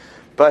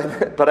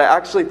 But I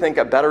actually think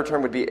a better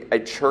term would be a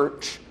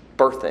church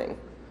birthing.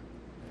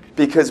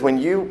 Because when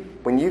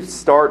you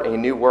start a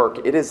new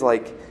work, it is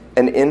like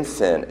an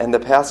infant, and the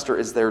pastor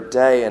is there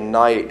day and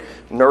night,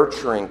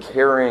 nurturing,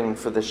 caring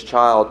for this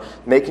child,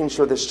 making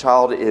sure this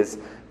child is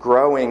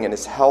growing and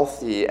is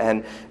healthy.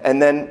 And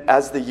then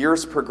as the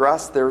years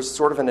progress, there's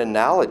sort of an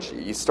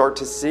analogy. You start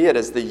to see it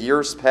as the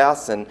years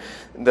pass and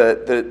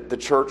the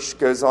church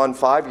goes on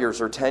 5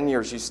 years or 10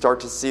 years. You start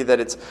to see that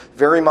it's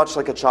very much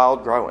like a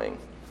child growing.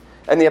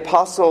 And the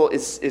apostle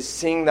is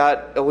seeing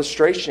that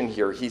illustration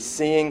here. He's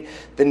seeing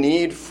the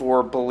need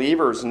for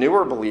believers,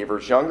 newer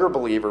believers, younger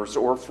believers,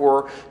 or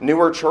for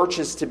newer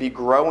churches to be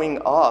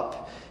growing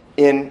up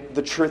in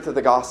the truth of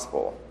the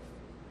gospel,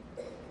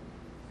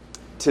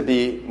 to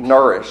be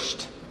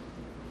nourished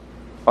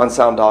on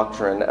sound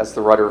doctrine, as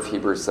the writer of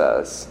Hebrews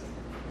says,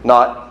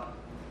 not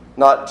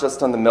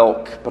just on the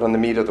milk, but on the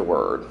meat of the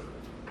word.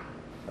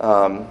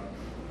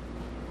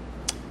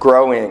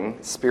 Growing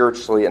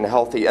spiritually and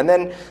healthy. And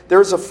then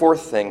there's a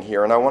fourth thing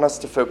here, and I want us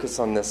to focus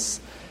on this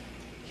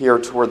here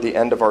toward the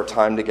end of our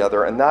time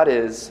together, and that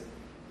is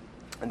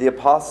the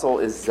apostle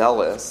is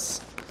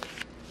zealous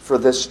for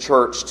this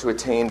church to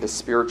attain to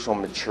spiritual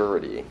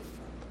maturity.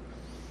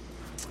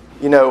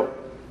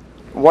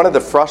 One of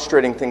the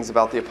frustrating things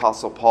about the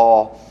apostle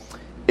Paul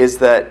is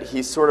that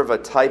he's sort of a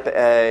type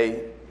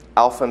A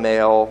alpha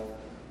male,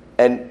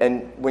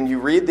 and when you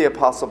read the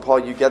apostle Paul,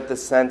 you get the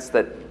sense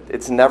that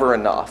it's never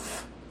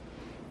enough.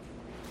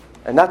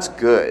 And that's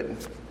good.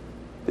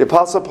 The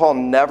apostle Paul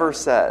never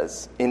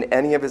says in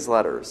any of his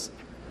letters,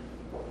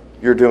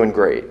 "You're doing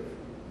great.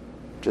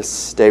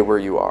 Just stay where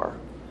you are."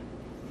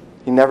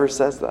 He never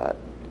says that.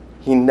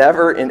 He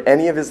never in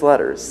any of his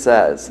letters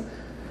says,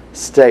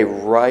 "Stay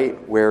right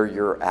where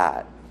you're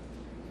at."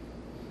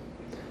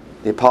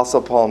 The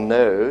apostle Paul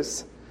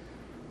knows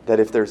that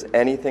if there's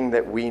anything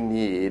that we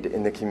need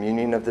in the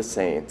communion of the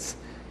saints,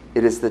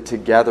 it is that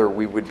together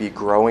we would be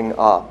growing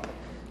up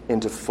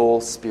into full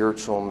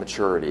spiritual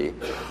maturity,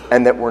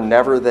 and that we're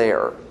never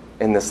there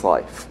in this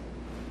life.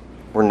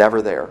 We're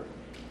never there.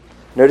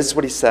 Notice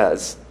what he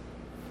says.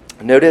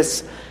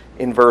 Notice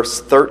in verse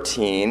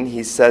 13,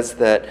 he says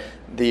that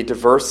the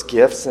diverse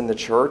gifts in the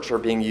church are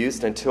being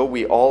used until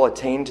we all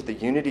attain to the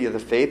unity of the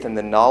faith and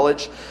the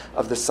knowledge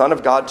of the Son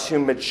of God, to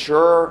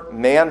mature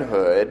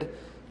manhood,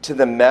 to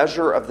the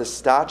measure of the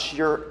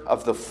stature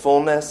of the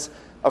fullness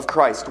of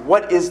Christ.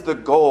 What is the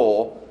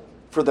goal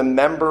for the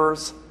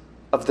members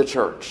of the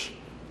church?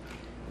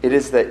 It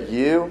is that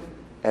you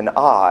and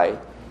I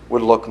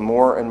would look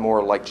more and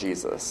more like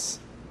Jesus.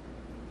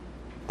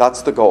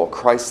 That's the goal,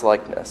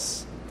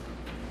 Christ-likeness.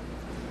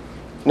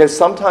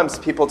 Sometimes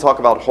people talk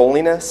about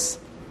holiness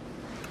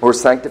or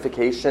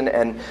sanctification,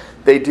 and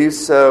they do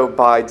so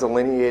by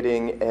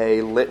delineating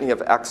a litany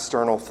of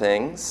external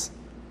things,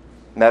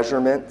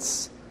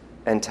 measurements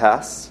and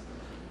tests.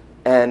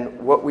 And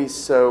what we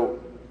so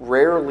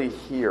rarely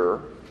hear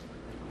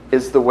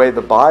is the way the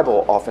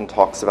Bible often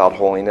talks about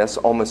holiness,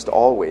 almost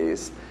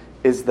always,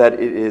 is that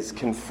it is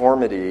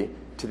conformity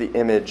to the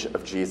image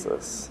of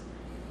Jesus.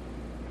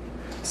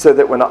 So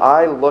that when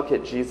I look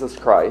at Jesus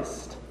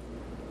Christ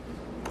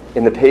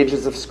in the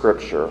pages of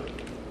Scripture,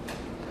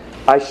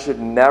 I should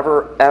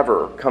never,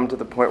 ever come to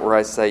the point where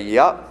I say,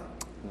 "Yep,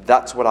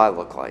 that's what I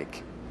look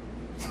like."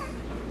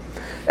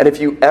 And if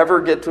you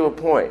ever get to a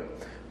point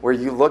where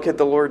you look at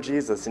the Lord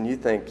Jesus and you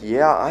think,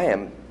 "Yeah, I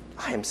am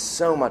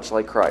so much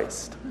like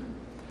Christ,"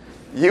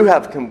 you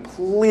have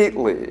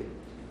completely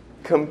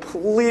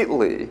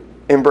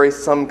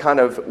embraced some kind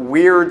of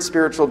weird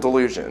spiritual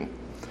delusion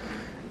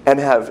and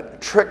have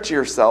tricked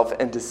yourself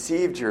and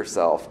deceived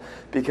yourself,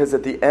 because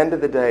at the end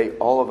of the day,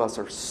 all of us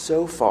are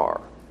so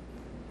far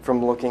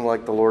from looking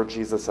like the Lord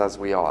Jesus as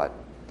we ought.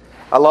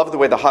 I love the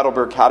way the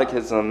Heidelberg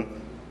Catechism,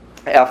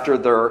 after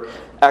their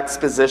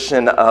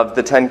exposition of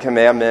the Ten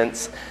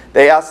Commandments,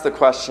 they ask the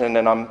question,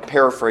 and I'm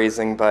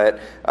paraphrasing, but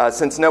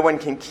since no one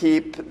can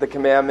keep the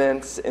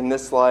commandments in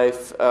this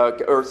life,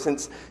 or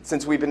since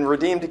we've been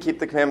redeemed to keep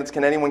the commandments,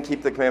 can anyone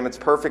keep the commandments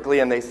perfectly?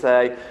 And they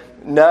say,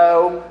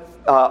 no,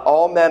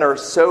 all men are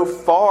so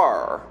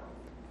far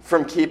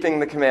from keeping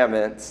the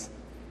commandments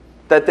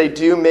that they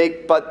do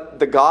make but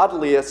the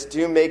godliest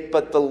do make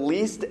but the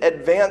least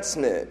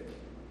advancement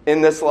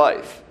in this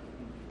life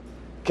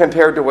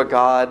compared to what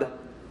God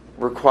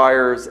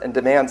requires and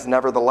demands.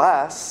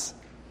 Nevertheless,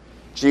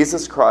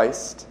 Jesus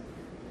Christ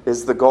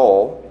is the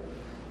goal,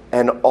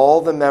 and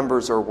all the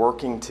members are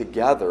working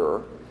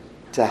together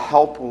to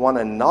help one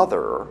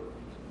another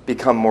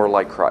become more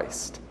like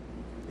Christ.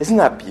 Isn't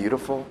that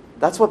beautiful?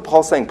 That's what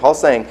Paul's saying. Paul's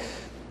saying,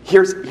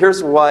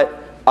 here's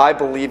what I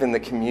believe in the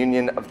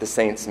communion of the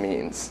saints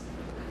means.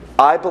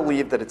 I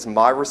believe that it's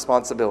my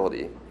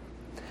responsibility,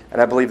 and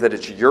I believe that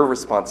it's your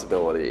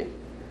responsibility,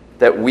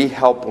 that we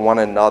help one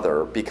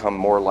another become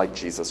more like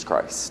Jesus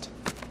Christ.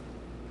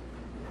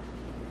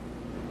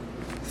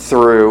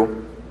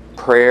 Through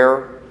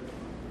prayer,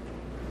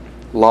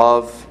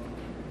 love,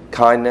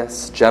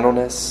 kindness,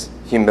 gentleness,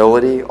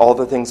 humility, all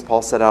the things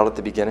Paul set out at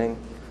the beginning.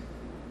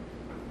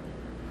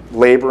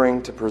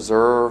 Laboring to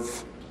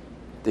preserve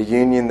the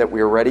union that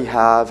we already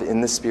have in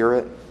the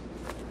Spirit.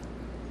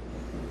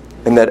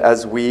 And that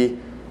as we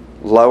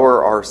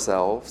lower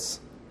ourselves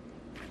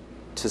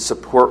to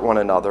support one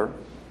another,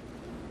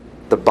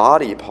 the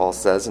body, Paul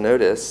says,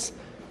 notice,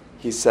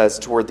 he says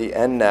toward the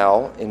end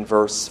now in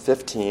verse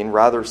 15,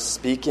 rather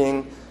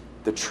speaking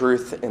the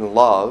truth in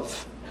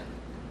love,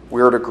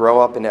 we are to grow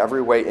up in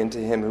every way into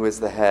him who is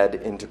the head,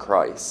 into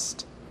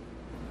Christ.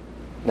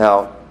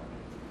 Now,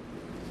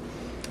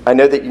 I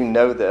know that you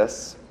know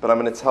this, but I'm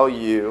going to tell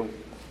you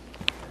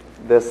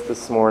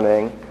this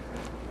morning.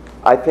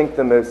 I think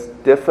the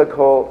most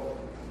difficult,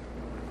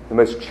 the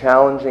most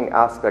challenging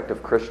aspect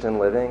of Christian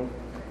living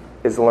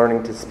is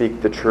learning to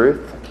speak the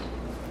truth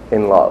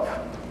in love.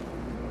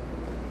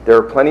 There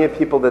are plenty of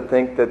people that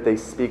think that they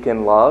speak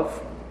in love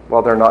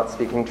while they're not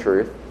speaking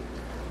truth.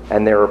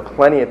 And there are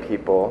plenty of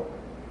people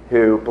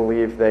who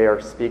believe they are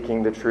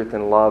speaking the truth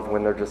in love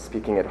when they're just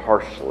speaking it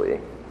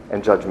harshly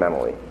and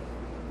judgmentally.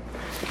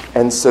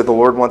 And so the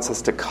Lord wants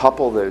us to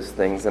couple those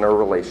things in our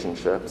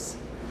relationships,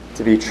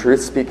 to be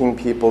truth-speaking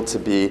people, to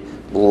be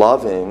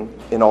loving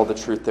in all the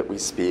truth that we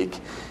speak,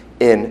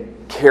 in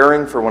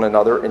caring for one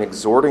another, in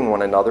exhorting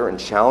one another, in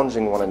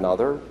challenging one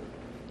another,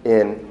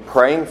 in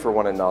praying for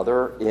one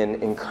another, in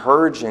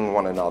encouraging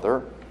one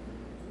another,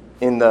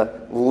 in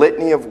the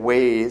litany of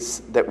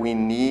ways that we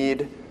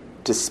need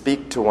to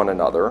speak to one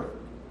another,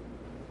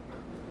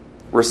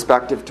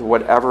 respective to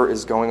whatever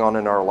is going on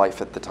in our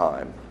life at the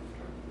time.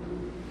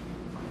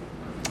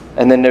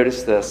 And then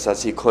notice this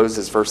as he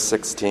closes verse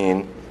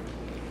 16.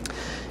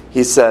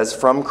 He says,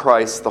 from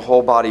Christ, the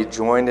whole body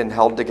joined and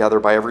held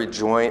together by every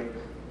joint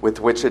with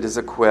which it is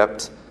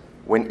equipped,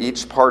 when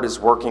each part is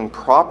working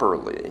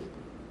properly,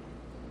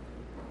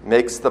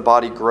 makes the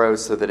body grow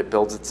so that it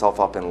builds itself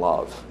up in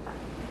love.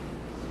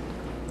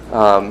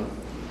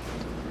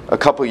 A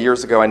couple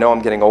years ago, I know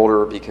I'm getting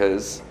older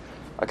because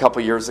a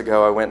couple years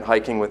ago I went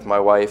hiking with my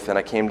wife and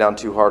I came down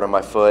too hard on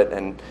my foot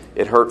and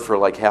it hurt for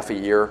like half a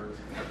year.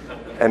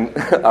 And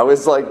I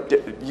was like,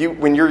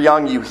 when you're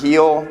young, you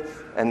heal,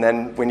 and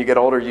then when you get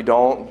older, you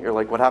don't. You're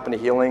like, what happened to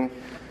healing?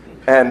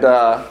 And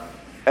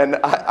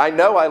I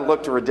know I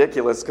looked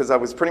ridiculous because I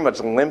was pretty much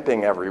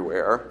limping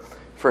everywhere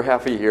for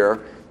half a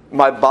year.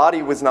 My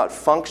body was not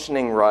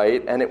functioning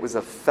right, and it was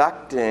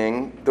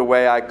affecting the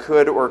way I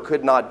could or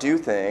could not do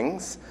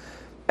things.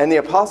 And the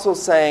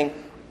apostle's saying,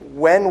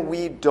 when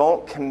we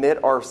don't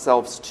commit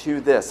ourselves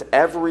to this,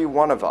 every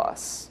one of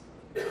us,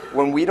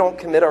 when we don't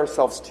commit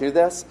ourselves to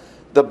this,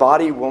 the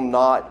body will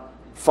not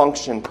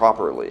function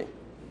properly.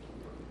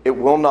 It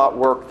will not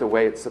work the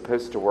way it's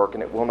supposed to work,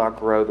 and it will not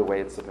grow the way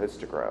it's supposed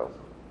to grow.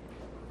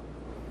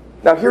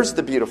 Now, here's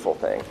the beautiful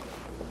thing.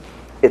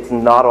 It's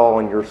not all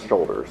on your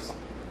shoulders.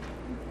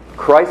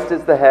 Christ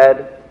is the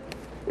head.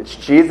 It's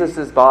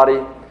Jesus'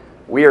 body.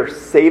 We are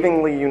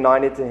savingly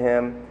united to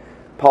him.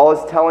 Paul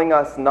is telling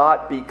us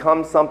not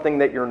become something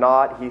that you're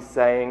not. He's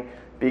saying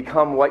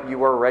become what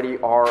you already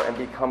are and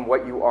become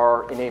what you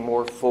are in a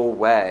more full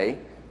way.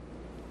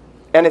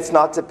 And it's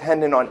not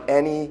dependent on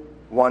any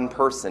one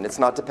person. It's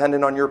not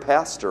dependent on your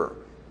pastor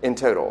in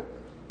total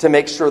to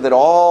make sure that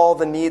all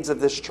the needs of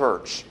this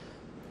church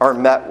are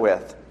met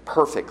with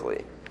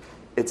perfectly.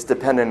 It's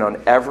dependent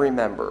on every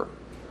member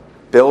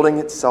building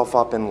itself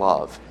up in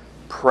love,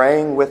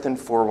 praying with and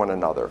for one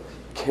another,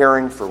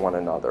 caring for one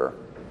another,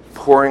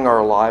 pouring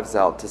our lives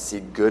out to see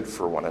good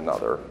for one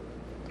another.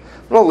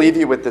 I'm going to leave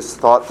you with this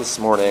thought this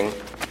morning.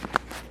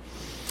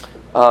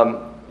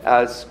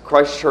 As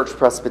Christ Church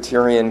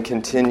Presbyterian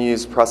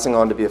continues pressing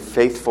on to be a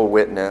faithful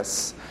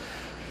witness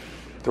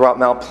throughout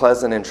Mount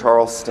Pleasant and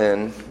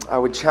Charleston, I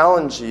would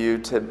challenge you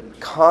to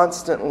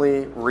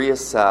constantly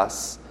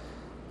reassess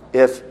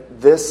if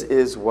this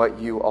is what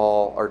you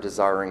all are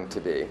desiring to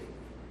be.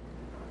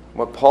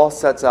 What Paul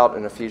sets out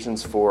in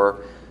Ephesians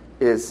 4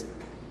 is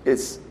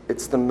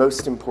it's the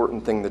most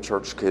important thing the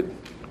church could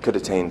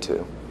attain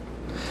to.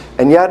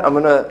 And yet, I'm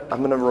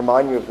gonna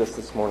remind you of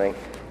this morning.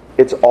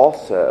 It's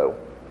also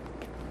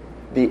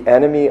the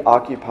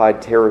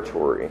enemy-occupied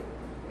territory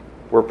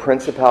where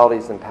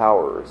principalities and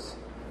powers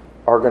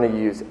are going to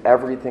use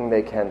everything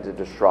they can to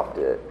disrupt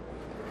it.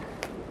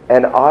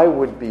 And I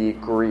would be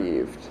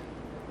grieved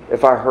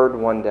if I heard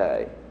one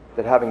day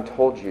that, having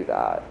told you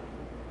that,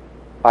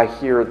 I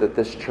hear that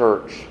this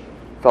church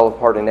fell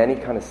apart in any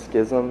kind of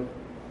schism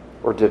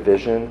or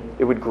division.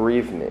 It would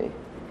grieve me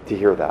to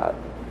hear that.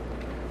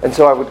 And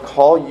so I would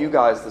call you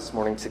guys this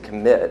morning to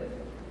commit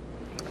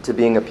to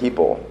being a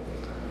people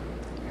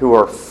who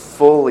are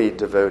fully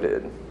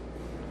devoted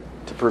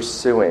to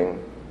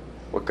pursuing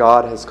what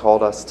God has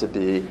called us to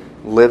be,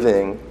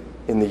 living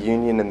in the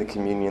union and the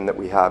communion that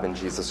we have in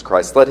Jesus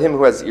Christ. Let him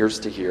who has ears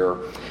to hear,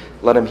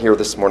 let him hear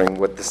this morning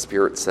what the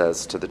Spirit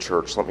says to the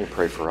church. Let me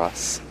pray for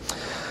us.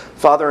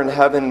 Father in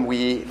heaven,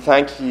 we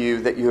thank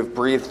you that you have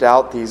breathed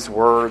out these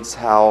words,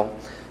 how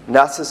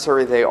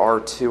necessary they are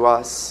to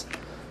us.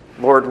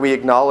 Lord, we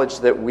acknowledge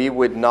that we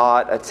would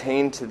not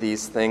attain to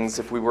these things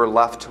if we were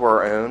left to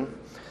our own.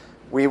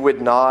 We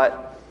would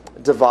not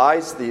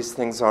devise these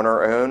things on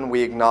our own.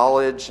 We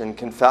acknowledge and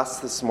confess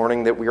this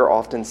morning that we are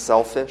often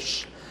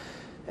selfish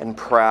and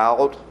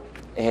proud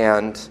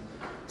and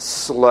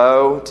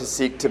slow to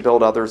seek to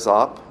build others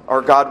up.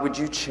 Our God, would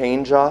you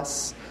change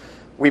us?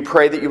 We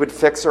pray that you would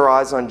fix our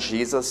eyes on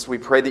Jesus. We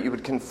pray that you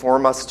would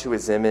conform us to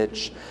his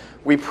image.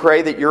 We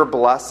pray that your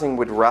blessing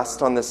would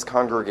rest on this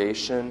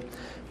congregation.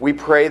 We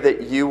pray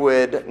that you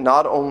would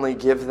not only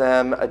give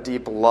them a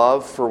deep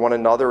love for one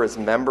another as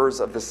members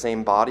of the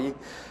same body,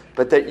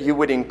 but that you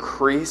would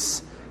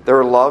increase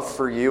their love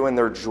for you and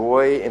their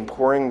joy in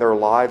pouring their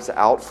lives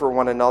out for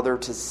one another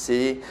to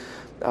see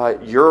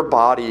your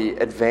body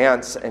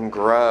advance and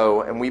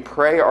grow. And we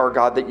pray, our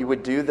God, that you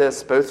would do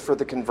this both for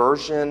the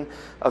conversion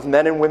of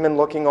men and women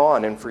looking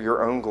on and for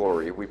your own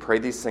glory. We pray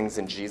these things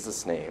in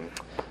Jesus' name.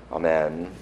 Amen.